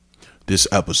This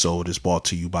episode is brought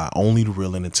to you by Only the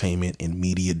Real Entertainment and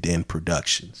Media Den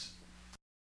Productions.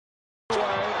 To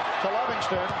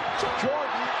Livingston, Jordan.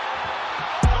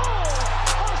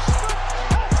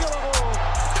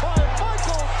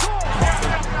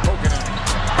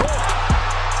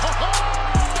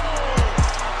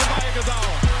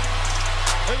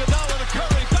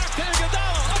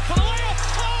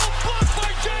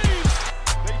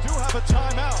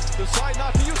 Decide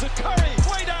not to use it. Curry,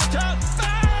 way downtown.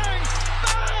 Bang!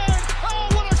 Bang! Oh,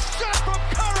 what a shot from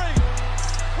Curry!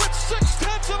 With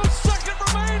 0.6 of a second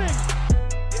remaining.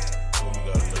 You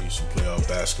gotta know you some playoff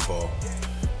basketball.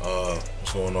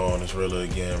 What's going on? It's Rilla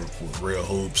again with Real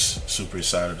Hoops. Super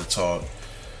excited to talk.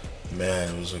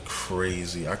 Man, it was a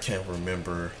crazy. I can't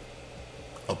remember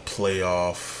a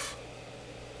playoff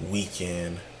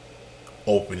weekend,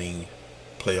 opening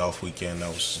playoff weekend that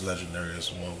was as legendary as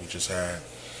the one we just had.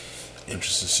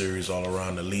 Interesting series all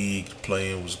around the league.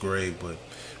 Playing was great, but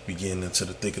we getting into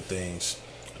the thick of things.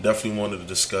 Definitely wanted to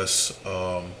discuss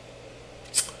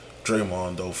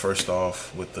Draymond, though. First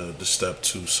off, with the step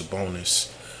to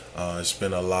Sabonis. It's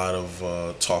been a lot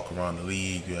of talk around the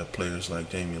league. You have players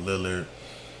like Damian Lillard.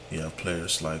 You have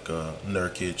players like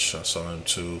Nurkic. I saw him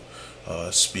too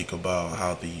speak about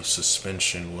how the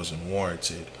suspension wasn't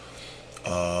warranted.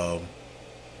 Now,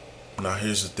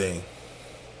 here's the thing.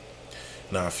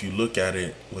 Now, if you look at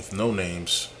it with no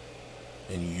names,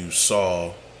 and you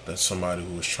saw that somebody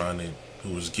who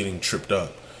was getting tripped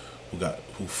up,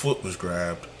 who foot was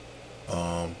grabbed,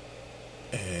 and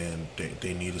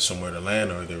they needed somewhere to land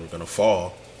or they were gonna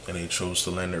fall, and they chose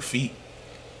to land their feet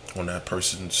on that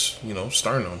person's,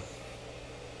 sternum.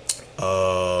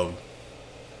 I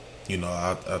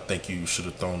think you should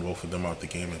have thrown both of them out the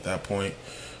game at that point.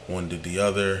 One did the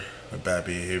other. A bad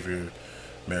behavior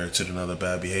merited another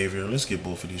bad behavior. Let's get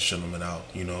both of these gentlemen out.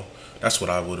 That's what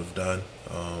I would have done.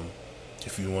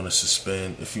 If you want to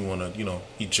suspend, if you want to,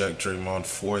 eject Draymond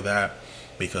for that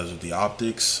because of the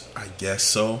optics, I guess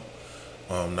so.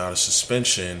 Not a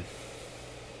suspension,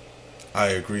 I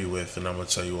agree with, and I'm going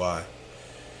to tell you why.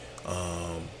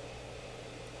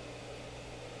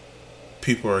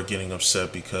 People are getting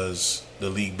upset because the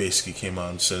league basically came out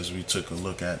and says we took a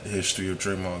look at the history of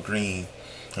Draymond Green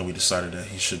and we decided that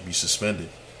he should be suspended.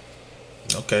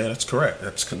 Okay, that's correct.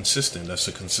 That's consistent. That's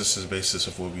a consistent basis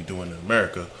of what we do in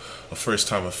America. A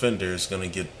first-time offender is going to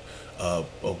get a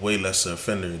way lesser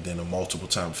offender than a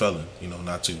multiple-time felon.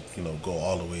 Not to, go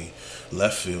all the way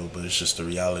left field, but it's just the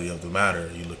reality of the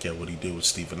matter. You look at what he did with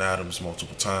Steven Adams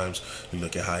multiple times. You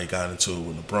look at how he got into it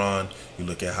with LeBron. You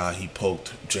look at how he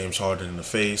poked James Harden in the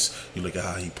face. You look at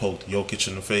how he poked Jokic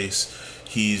in the face.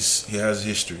 He has a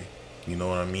history. You know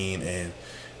what I mean? And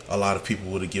a lot of people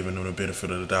would have given him the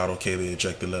benefit of the doubt. Okay, they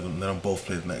ejected, let them both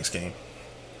play the next game.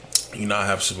 You now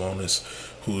have Sabonis,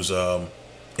 whose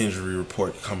injury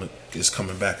report is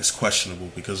coming back as questionable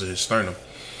because of his sternum.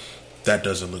 That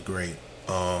doesn't look great.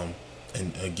 And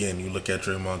again, you look at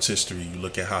Draymond's history. You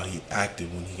look at how he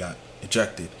acted when he got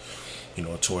ejected,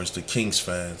 towards the Kings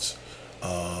fans.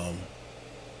 And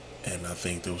I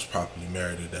think it was properly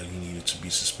merited that he needed to be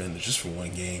suspended just for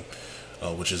one game.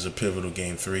 Which is a pivotal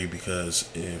game 3, because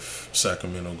if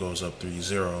Sacramento goes up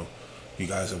 3-0, you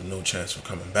guys have no chance of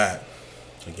coming back.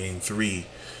 A game 3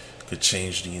 could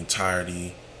change the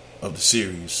entirety of the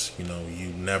series. You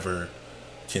never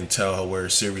can tell where a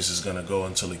series is going to go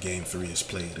until a game 3 is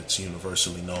played. It's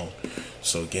universally known.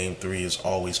 So game 3 is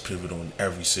always pivotal in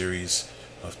every series.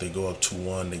 If they go up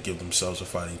 2-1, they give themselves a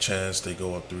fighting chance. They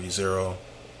go up 3-0,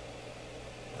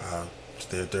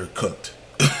 they're cooked.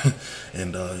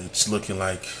 And it's looking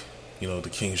like, the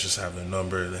Kings just have their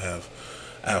number. They have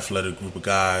athletic group of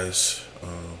guys.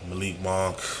 Malik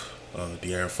Monk,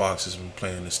 De'Aaron Fox has been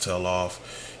playing his tail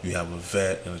off. You have a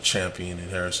vet and a champion in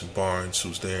Harrison Barnes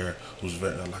who's there. Who's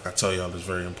very, like I tell y'all, it's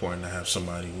very important to have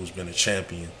somebody who's been a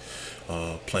champion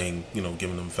playing,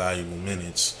 giving them valuable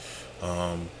minutes.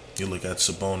 You look at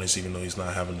Sabonis, even though he's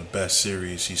not having the best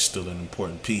series, he's still an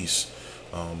important piece.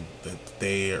 That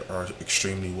they are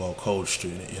extremely well coached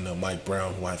in Mike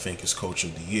Brown, who I think is coach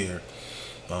of the year.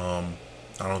 I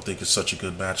don't think it's such a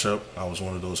good matchup. I was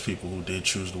one of those people who did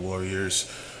choose the Warriors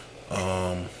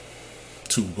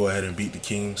to go ahead and beat the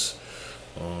Kings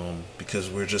because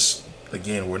we're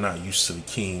not used to the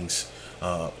Kings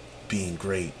being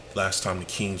great. Last time the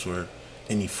Kings were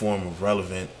any form of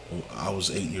relevant, I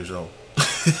was 8 years old.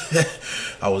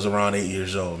 I was around 8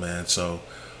 years old, man. So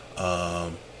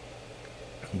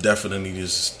definitely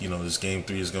this game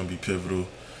 3 is going to be pivotal.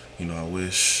 I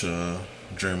wish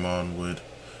Draymond would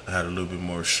have had a little bit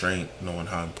more restraint, knowing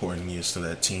how important he is to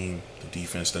that team, the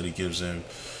defense that he gives them,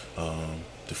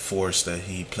 the force that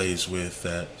he plays with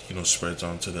that, spreads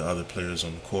on to the other players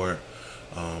on the court.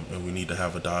 And we need to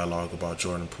have a dialogue about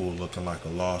Jordan Poole looking like a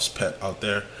lost pet out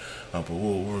there. But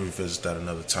we'll revisit that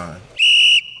another time.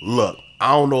 Look,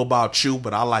 I don't know about you,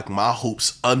 but I like my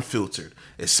hoops unfiltered,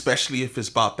 especially if it's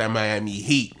about that Miami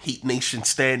Heat. Heat Nation,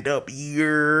 stand up,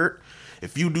 yeah.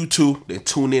 If you do too, then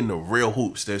tune in to Real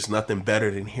Hoops. There's nothing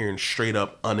better than hearing straight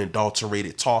up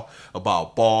unadulterated talk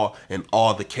about ball and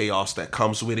all the chaos that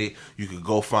comes with it. You can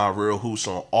go find Real Hoops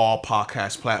on all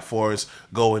podcast platforms.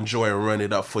 Go enjoy and run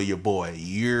it up for your boy.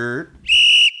 Yeah.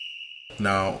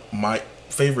 Now, my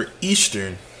favorite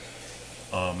Eastern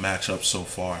matchup so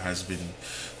far has been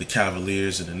the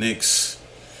Cavaliers and the Knicks.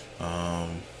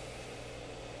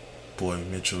 Boy,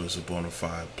 Mitchell is a bona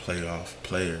fide playoff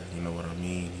player. You know what I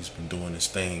mean? He's been doing his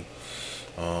thing,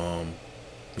 for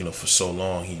so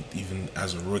long. He, even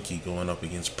as a rookie, going up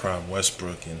against Prime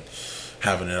Westbrook and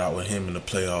having it out with him in the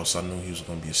playoffs, I knew he was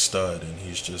going to be a stud, and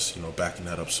he's just, backing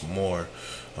that up some more.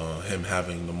 Him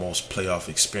having the most playoff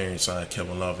experience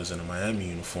Kevin Love is in a Miami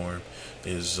uniform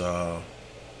is a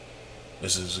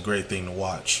great thing to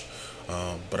watch.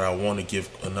 But I want to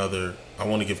give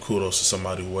kudos to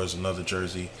somebody who wears another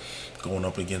jersey going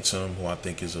up against him, who I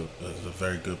think is a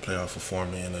very good playoff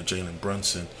performer, and Jalen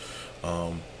Brunson.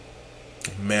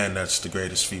 Man, that's the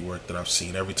greatest feet work that I've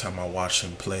seen. Every time I watch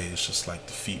him play, it's just like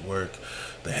the feet work,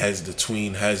 the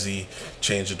tween hezzy,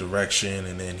 change of direction,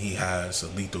 and then he has a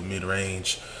lethal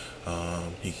mid-range.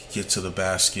 He can get to the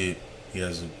basket. He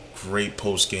has a great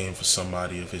post game for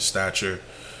somebody of his stature.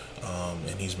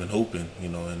 And he's been hooping,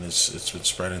 and it's been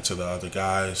spreading to the other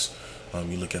guys.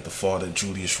 You look at the fall that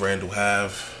Julius Randle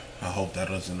have. I hope that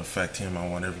doesn't affect him. I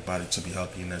want everybody to be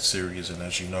healthy in that series. And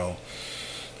as you know,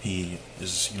 he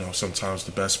is, sometimes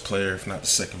the best player, if not the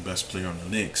second best player on the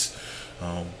Knicks.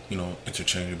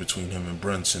 Interchanging between him and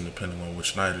Brunson, depending on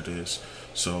which night it is.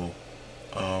 So,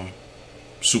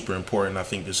 super important. I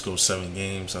think this goes 7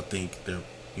 games. I think they're,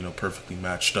 perfectly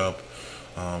matched up.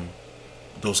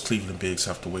 Those Cleveland bigs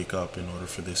have to wake up in order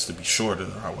for this to be shorter,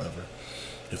 however.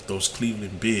 If those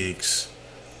Cleveland bigs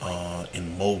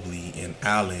in Mobley and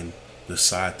Allen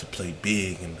decide to play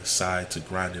big and decide to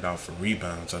grind it out for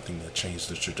rebounds, I think that changed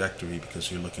the trajectory,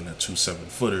 because you're looking at 2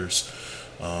 7-footers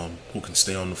who can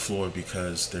stay on the floor,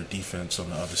 because their defense on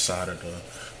the other side of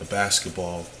the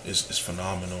basketball is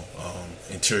phenomenal.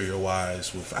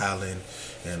 Interior-wise with Allen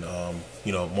and,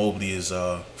 Mobley's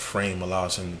frame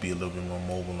allows him to be a little bit more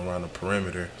mobile around the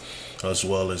perimeter, as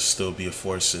well as still be a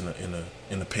force in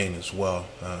the paint as well.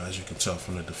 As you can tell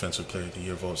from the Defensive Player of the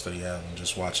Year votes that he has, and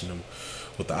just watching him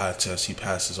with the eye test, he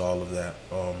passes all of that.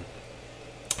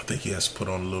 I think he has to put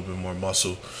on a little bit more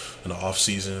muscle in the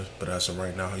offseason, but as of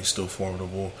right now, he's still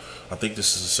formidable. I think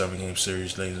this is a 7-game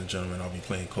series, ladies and gentlemen. I'll be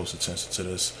paying close attention to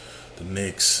this. The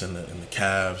Knicks and the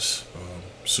Cavs.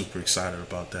 Super excited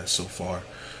about that so far.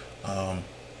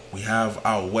 We have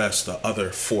out west the other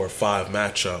 4-5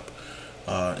 matchup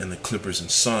in the Clippers and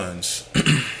Suns.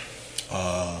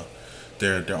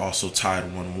 They're also tied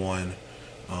 1-1.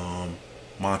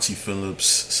 Monty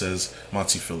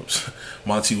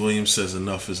Williams says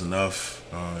enough is enough,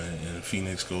 and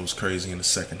Phoenix goes crazy in the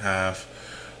second half.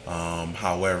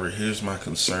 However, here's my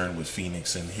concern with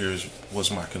Phoenix, and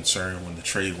was my concern when the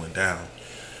trade went down.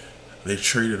 They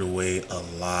traded away a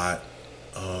lot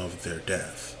of their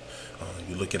depth.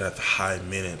 You look at the high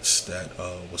minutes that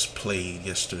was played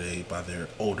yesterday by their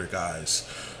older guys,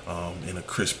 and a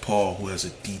Chris Paul who has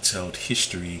a detailed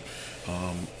history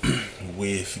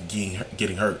with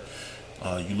getting hurt.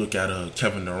 You look at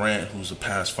Kevin Durant, who's the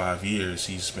past 5 years,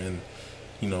 he's been,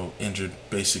 injured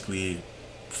basically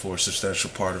for a substantial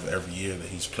part of every year that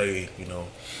he's played,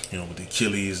 with the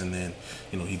Achilles, and then,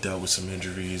 he dealt with some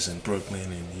injuries in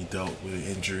Brooklyn, and he dealt with an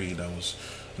injury that was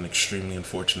an extremely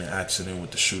unfortunate accident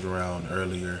with the shoot-around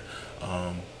earlier.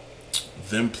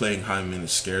 Them playing high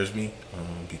minutes scares me,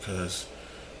 because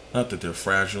not that they're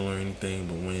fragile or anything,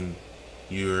 but when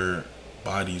your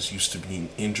body's used to being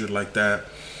injured like that,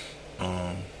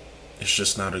 it's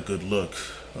just not a good look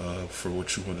for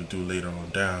what you want to do later on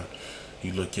down.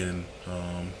 You're looking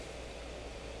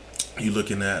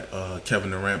at Kevin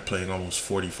Durant playing almost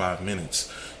 45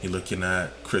 minutes. You're looking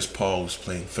at Chris Paul who's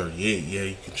playing 38. Yeah,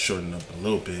 you can shorten up a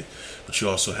little bit, but you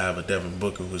also have a Devin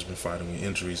Booker who's been fighting with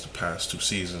injuries the past 2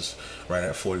 seasons, right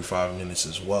at 45 minutes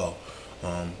as well.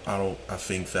 I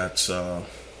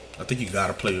think you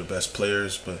gotta play your best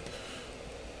players, but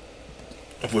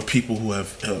with people who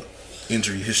have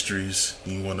injury histories,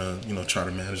 you want to try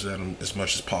to manage that as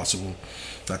much as possible.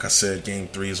 Like I said, game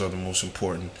 3s are the most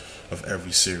important of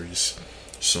every series,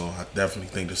 so I definitely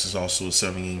think this is also a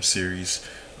 7-game series.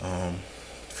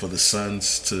 for the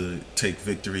Suns to take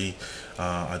victory.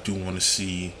 I do want to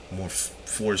see more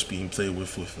force being played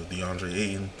with DeAndre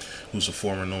Ayton, who's a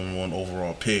former number 1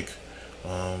 overall pick,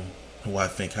 who I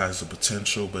think has the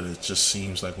potential, but it just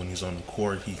seems like when he's on the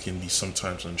court, he can be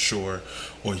sometimes unsure,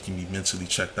 or he can be mentally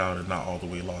checked out and not all the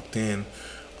way locked in.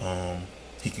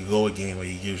 He could go a game where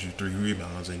he gives you 3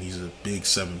 rebounds, and he's a big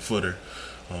 7-footer.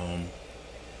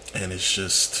 And it's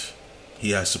just,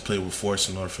 he has to play with force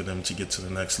in order for them to get to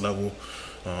the next level,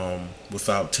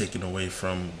 without taking away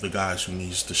from the guys who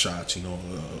needs the shots. You know,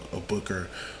 a Booker,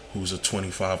 who's a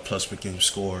 25-plus per game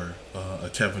scorer, a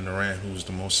Kevin Durant, who's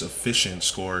the most efficient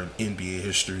scorer in NBA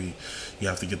history. You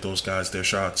have to get those guys their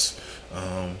shots,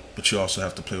 but you also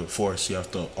have to play with force. You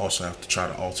also have to try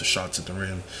to alter shots at the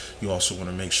rim. You also want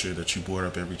to make sure that you board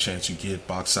up every chance you get,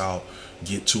 box out,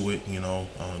 get to it. You know,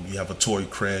 you have a Torrey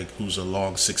Craig, who's a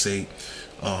long 6'8",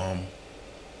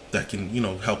 that can, you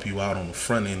know, help you out on the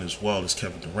front end as well as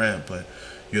Kevin Durant. But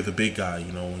you're the big guy,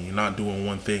 you know, when you're not doing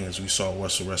one thing, as we saw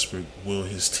Russell Westbrook will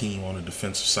his team on the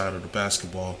defensive side of the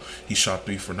basketball. He shot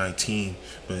 3 for 19,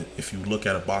 but if you look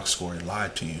at a box score, it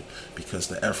lied to you, because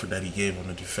the effort that he gave on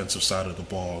the defensive side of the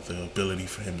ball, the ability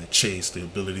for him to chase, the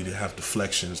ability to have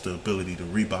deflections, the ability to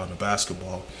rebound the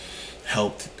basketball,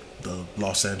 helped the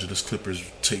Los Angeles Clippers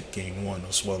take game 1,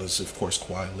 as well as, of course,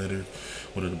 Kawhi Leonard,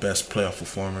 one of the best playoff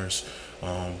performers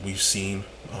we've seen.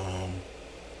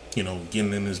 You know,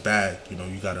 getting in his bag, you know,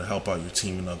 you got to help out your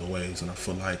team in other ways. And I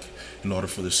feel like in order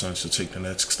for the Suns to take the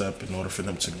next step, in order for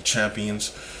them to be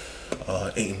champions,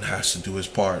 Ayton has to do his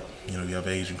part. You know, you have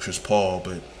aging Chris Paul,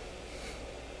 but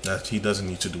he doesn't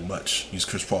need to do much. He's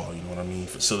Chris Paul, you know what I mean?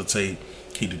 Facilitate,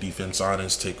 keep the defense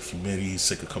honest, take a few middies,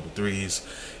 take a couple threes,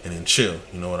 and then chill,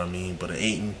 you know what I mean? But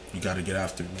Ayton, you got to get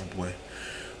after him, my boy.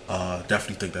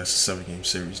 Definitely think that's a 7-game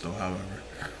series, though,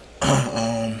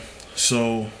 however.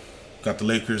 So, got the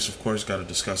Lakers, of course, got to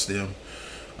discuss them.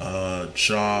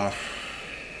 Ja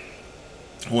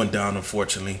went down,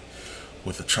 unfortunately,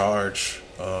 with a charge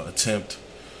attempt.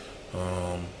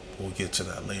 We'll get to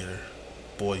that later.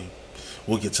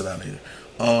 We'll get to that later.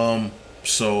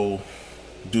 So,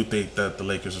 do think that the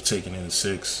Lakers are taking it in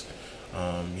 6.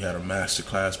 You had a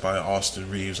masterclass by Austin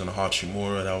Reeves and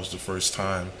Hachimura. That was the first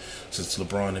time since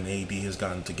LeBron and AD has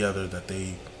gotten together that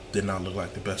they did not look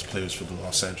like the best players for the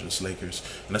Los Angeles Lakers.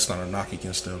 And that's not a knock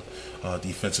against them.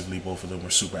 Defensively, both of them were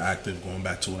super active. Going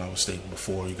back to what I was stating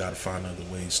before, you got to find other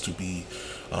ways to be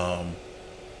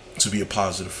a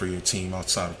positive for your team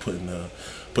outside of putting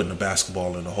the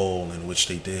basketball in the hole, in which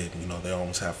they did. You know, they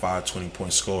almost had 5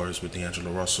 20-point scores with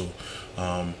D'Angelo Russell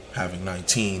having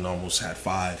 19, almost had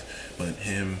 5. But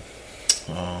him,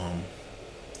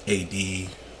 AD,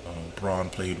 Braun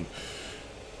played.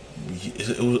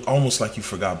 It was almost like you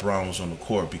forgot Braun was on the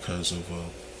court because of,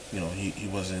 he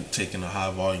wasn't taking a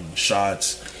high volume of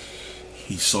shots.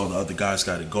 He saw the other guys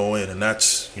got it going, and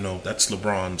that's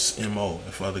LeBron's MO.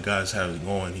 If other guys have it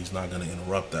going, he's not going to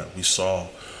interrupt that. We saw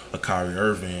a Kyrie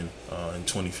Irving in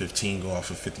 2015 go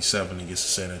off of 57 against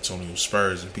the San Antonio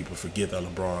Spurs, and people forget that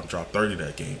LeBron dropped 30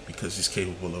 that game because he's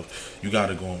capable of, you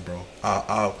got it going, bro.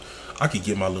 I could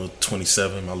get my little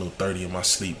 27, my little 30 in my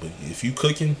sleep, but if you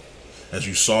cooking, as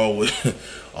you saw with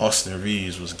Austin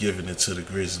Reeves was giving it to the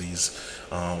Grizzlies.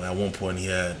 At one point he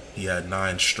had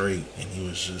 9 straight, and he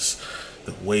was just,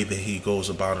 the way that he goes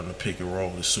about in the pick and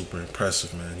roll is super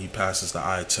impressive, man. He passes the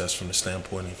eye test from the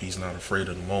standpoint if he's not afraid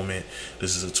of the moment.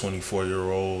 This is a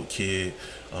 24-year-old kid,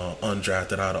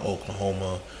 undrafted out of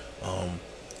Oklahoma,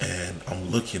 and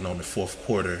I'm looking on the fourth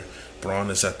quarter. Braun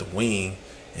is at the wing,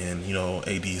 and,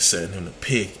 AD is setting him to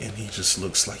pick, and he just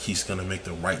looks like he's going to make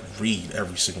the right read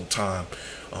every single time.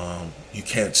 You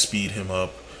can't speed him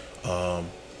up,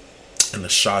 and the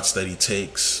shots that he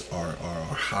takes are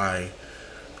high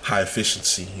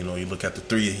efficiency. You look at the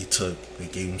 3 he took,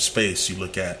 it gave him space. You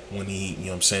look at when he,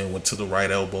 went to the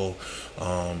right elbow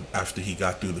after he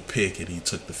got through the pick and he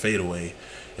took the fadeaway.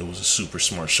 It was a super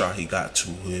smart shot. He got to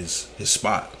his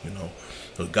spot,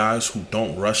 The guys who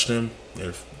don't rush them,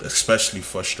 they're especially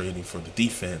frustrating for the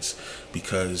defense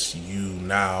because you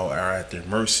now are at their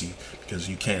mercy because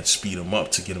you can't speed them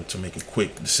up to get them to make a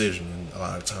quick decision. And a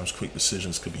lot of times quick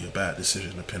decisions could be a bad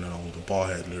decision depending on who the ball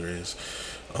handler is.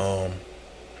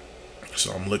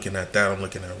 So I'm looking at that. I'm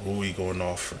looking at Rui going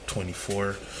off for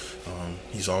 24.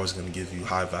 He's always going to give you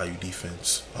high-value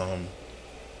defense.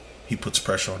 He puts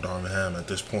pressure on Darvin Ham at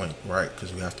this point, right?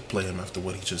 Because we have to play him after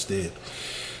what he just did.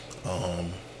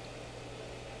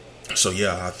 So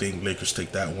yeah, I think Lakers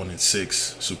take that one in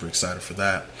 6. Super excited for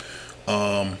that.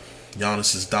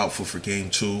 Giannis is doubtful for game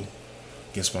 2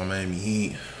 against my Miami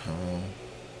Heat.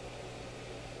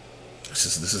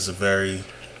 This is a very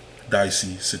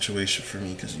dicey situation for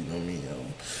me because you know me,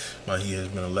 my Heat has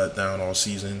been a letdown all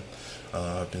season.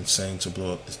 I've been saying to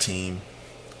blow up the team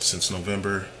since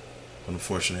November.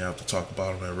 Unfortunately, I have to talk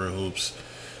about them at Real Hoops.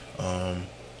 I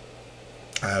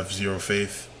have zero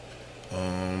faith.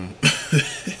 I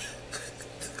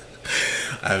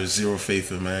have zero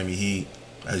faith in Miami Heat.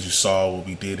 As you saw what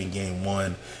we did in Game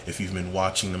 1, if you've been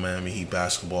watching the Miami Heat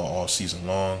basketball all season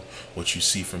long, what you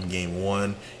see from Game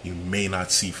 1, you may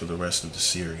not see for the rest of the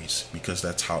series because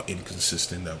that's how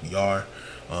inconsistent that we are.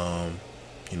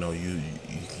 You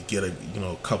get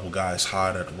a couple guys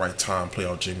hot at the right time.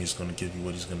 Playoff Jimmy's going to give you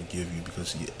what he's going to give you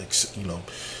because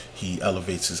he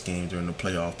elevates his game during the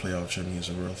playoff. Playoff Jimmy is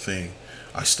a real thing.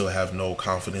 I still have no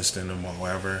confidence in him.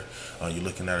 However, you're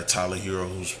looking at a Tyler Hero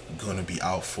who's going to be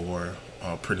out for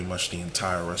pretty much the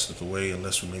entire rest of the way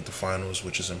unless we make the finals,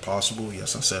 which is impossible.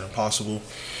 Yes, I said impossible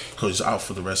because he's out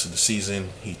for the rest of the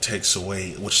season. Which takes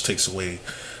away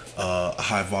a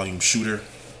high volume shooter,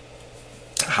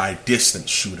 high distance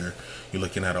shooter. You're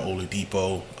looking at an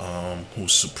Oladipo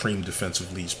who's supreme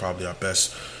defensively. He's probably our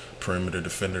best perimeter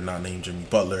defender, not named Jimmy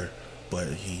Butler, but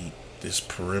this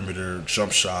perimeter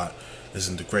jump shot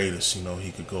isn't the greatest.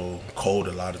 He could go cold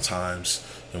a lot of times,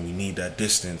 and we need that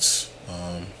distance.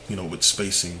 With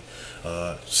spacing,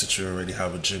 since you already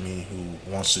have a Jimmy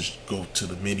who wants to go to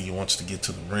the midi, he wants to get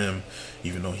to the rim,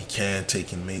 even though he can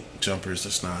take and make jumpers.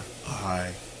 That's not a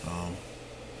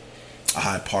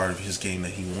high part of his game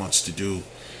that he wants to do.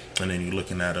 And then you're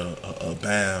looking at a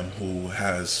Bam who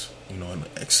has an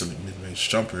excellent mid-range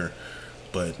jumper,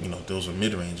 but those are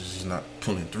mid-ranges. He's not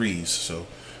pulling threes, so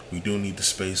we do need the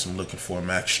space. I'm looking for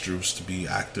Max Strus to be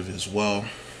active as well,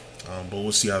 but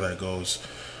we'll see how that goes.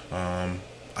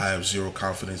 I have zero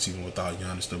confidence even without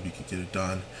Giannis that we could get it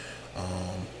done.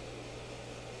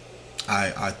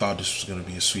 I thought this was going to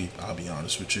be a sweep, I'll be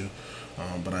honest with you,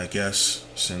 but I guess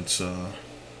since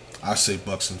I say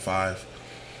Bucks in 5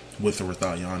 with or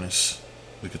without Giannis,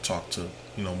 we could talk to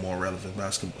more relevant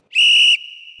basketball.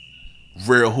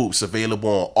 Real Hoops available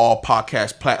on all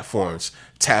podcast platforms.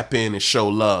 Tap in and show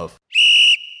love.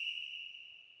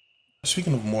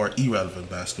 Speaking of more irrelevant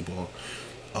basketball,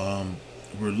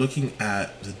 we're looking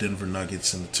at the Denver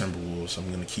Nuggets and the Timberwolves. I'm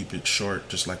going to keep it short,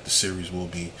 just like the series will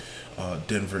be.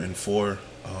 Denver in 4.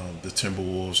 The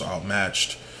Timberwolves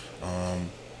outmatched.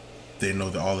 They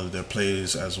know that all of their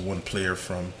players, as one player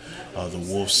from the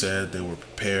Wolves said, they were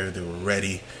prepared, they were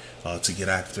ready to get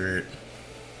after it.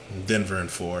 Denver in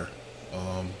 4.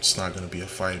 It's not going to be a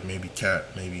fight. Maybe Cat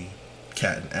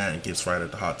and Ant gets right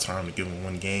at the hot time to give them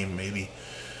one game, maybe.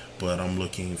 But I'm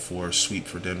looking for a sweep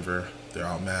for Denver. They're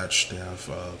outmatched. They have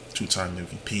two-time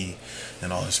MVP,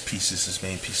 and all his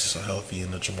main pieces are healthy.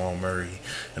 And the Jamal Murray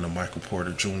and the Michael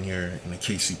Porter Jr. and the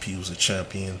KCP who's a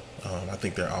champion. I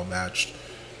think they're outmatched.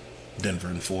 Denver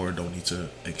in 4. Don't need to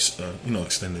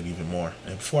extend it even more.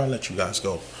 And before I let you guys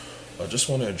go, I just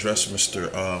want to address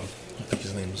Mr. I think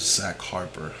his name is Zach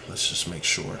Harper. Let's just make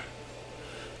sure.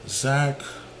 Zach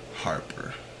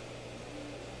Harper.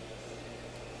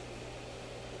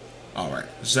 All right,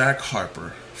 Zach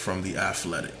Harper from The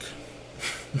Athletic.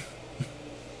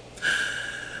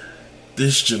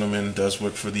 This gentleman does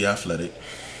work for The Athletic.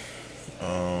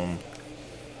 Don't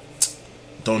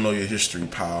know your history,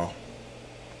 pal.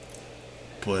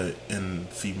 But in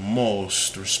the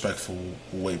most respectful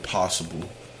way possible,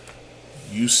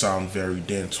 you sound very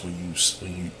dense when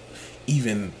you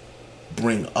even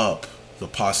bring up the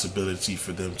possibility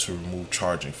for them to remove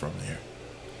charging from there.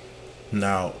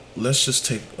 Now, let's just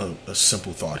take a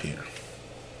simple thought here.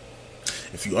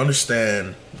 If you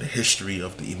understand the history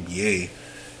of the NBA,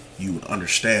 you would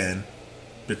understand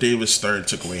that David Stern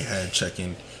took away hand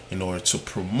checking in order to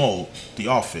promote the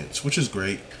offense, which is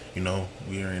great.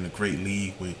 We are in a great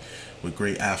league with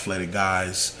great athletic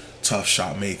guys, tough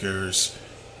shot makers,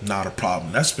 not a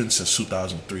problem. That's been since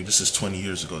 2003. This is 20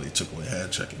 years ago they took away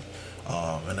hand checking.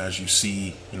 And as you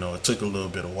see, it took a little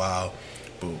bit of while,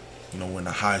 but in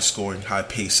the high-scoring,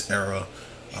 high-pace era,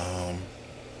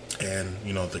 and,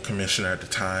 the commissioner at the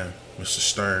time, Mr.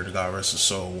 Stern, God rest his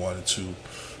soul, wanted to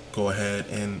go ahead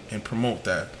and promote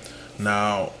that.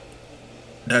 Now,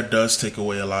 that does take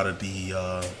away a lot of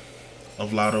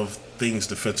things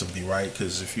defensively, right?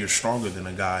 Because if you're stronger than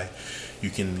a guy, you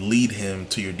can lead him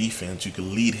to your defense. You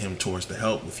can lead him towards the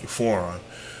help with your forearm.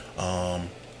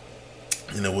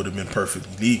 And it would have been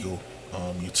perfectly legal.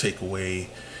 You take away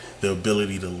the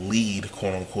ability to lead,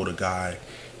 quote unquote, a guy,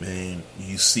 and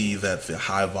you see that the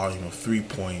high volume of 3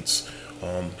 points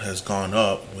has gone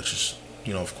up, which is,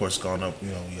 of course, gone up.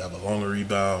 You have a longer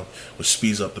rebound, which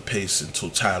speeds up the pace in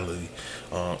totality.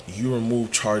 You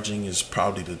remove charging is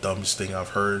probably the dumbest thing I've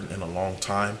heard in a long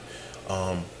time.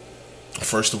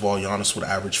 First of all, Giannis would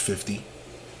average 50.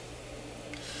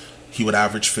 He would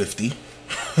average 50.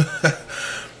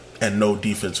 And no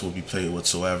defense will be played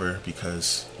whatsoever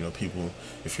because, people,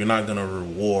 if you're not going to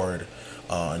reward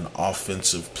an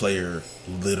offensive player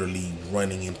literally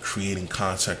running and creating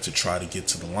contact to try to get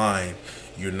to the line,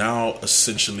 you're now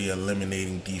essentially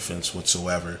eliminating defense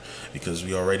whatsoever because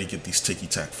we already get these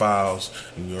ticky-tack fouls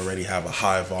and we already have a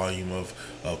high volume of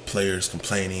players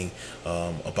complaining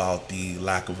about the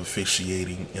lack of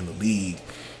officiating in the league.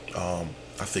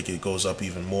 I think it goes up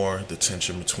even more, the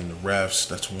tension between the refs.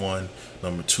 That's one.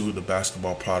 Number two, the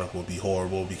basketball product will be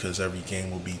horrible because every game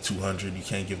will be 200. You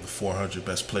can't give the 400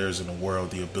 best players in the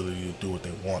world the ability to do what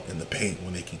they want in the paint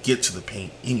when they can get to the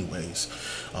paint anyways.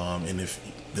 And if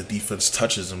the defense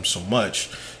touches them so much,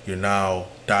 you're now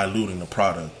diluting the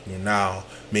product. You're now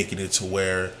making it to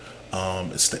where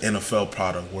it's the NFL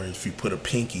product where if you put a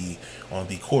pinky on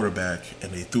the quarterback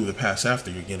and they threw the pass after,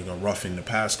 you're getting a roughing the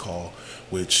pass call,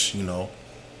 which,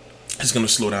 is going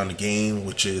to slow down the game,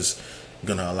 which is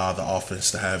going to allow the offense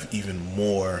to have even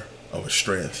more of a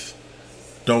strength.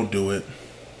 Don't do it.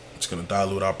 It's going to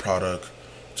dilute our product.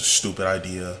 It's a stupid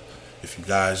idea. If you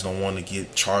guys don't want to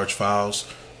get charge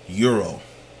fouls, Euro.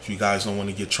 If you guys don't want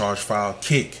to get charge foul,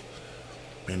 kick.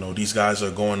 These guys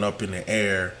are going up in the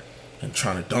air and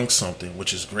trying to dunk something,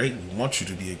 which is great. We want you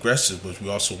to be aggressive, but we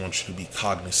also want you to be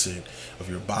cognizant of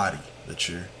your body, that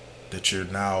you're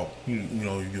now, you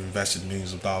invested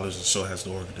millions of dollars, and so has the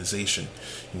organization.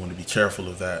 You want to be careful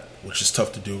of that, which is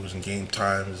tough to do in game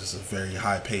time. This is a very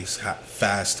high-paced,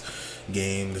 fast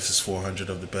game. This is 400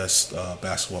 of the best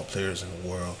basketball players in the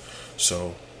world.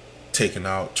 So taking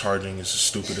out charging is the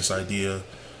stupidest idea,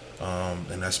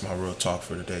 and that's my real talk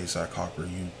for today, Zach Harper.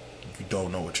 You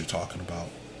don't know what you're talking about.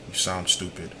 You sound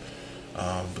stupid.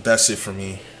 But that's it for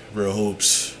me. Real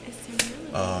Hoops.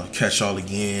 Catch y'all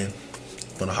again.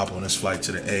 Gonna hop on this flight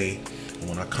to the A, and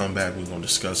when I come back, we're gonna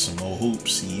discuss some more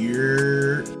hoops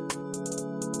here.